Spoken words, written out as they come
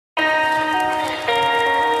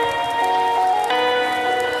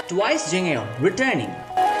Twice Jeongyeon returning.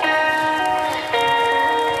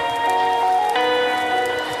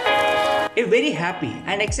 A very happy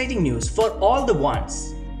and exciting news for all the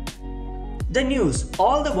ones. The news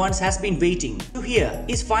all the ones has been waiting to hear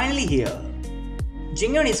is finally here.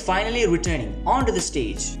 Jeongyeon is finally returning onto the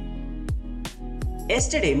stage.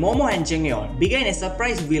 Yesterday, Momo and Jeongyeon began a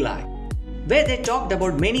surprise V-Live where they talked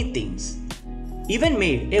about many things. Even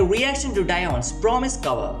made a reaction to Daeyeon's Promise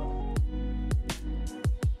cover.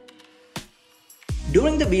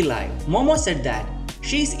 During the V-Live, Momo said that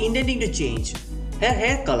she is intending to change her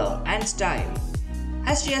hair color and style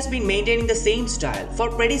as she has been maintaining the same style for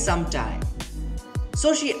pretty some time.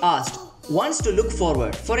 So she asked ones to look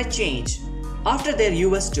forward for a change after their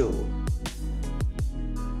US tour.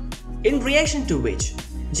 In reaction to which,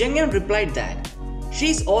 Jeongyeon replied that she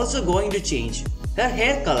is also going to change her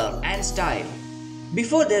hair color and style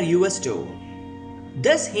before their US tour,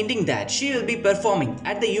 thus hinting that she will be performing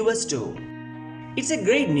at the US tour. It's a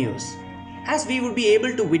great news as we would be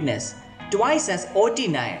able to witness Twice as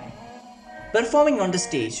OT9 performing on the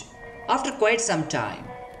stage after quite some time.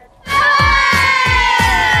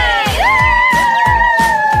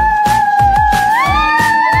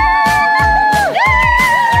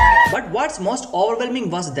 But what's most overwhelming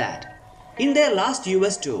was that in their last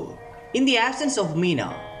US tour, in the absence of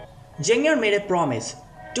Mina, Jeongyeon made a promise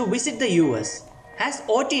to visit the US as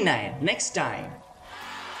OT9 next time.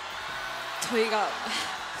 저희가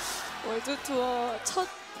월드 투어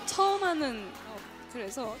처음 하는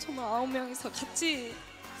그래서 정말 9명이서 같이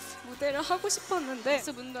무대를 하고 싶었는데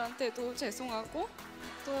원수분들한테도 죄송하고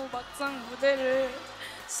또 막상 무대를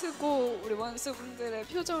쓰고 우리 원수분들의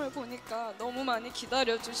표정을 보니까 너무 많이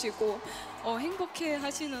기다려주시고 행복해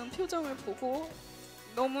하시는 표정을 보고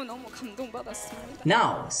너무너무 감동받았습니다.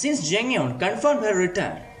 Now, since Jeongyeon confirmed her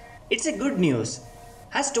return, it's a good news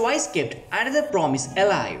as Twice kept another promise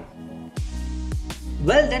alive.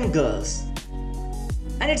 Well done, girls.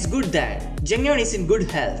 And it's good that Jeongyeon is in good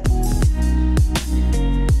health.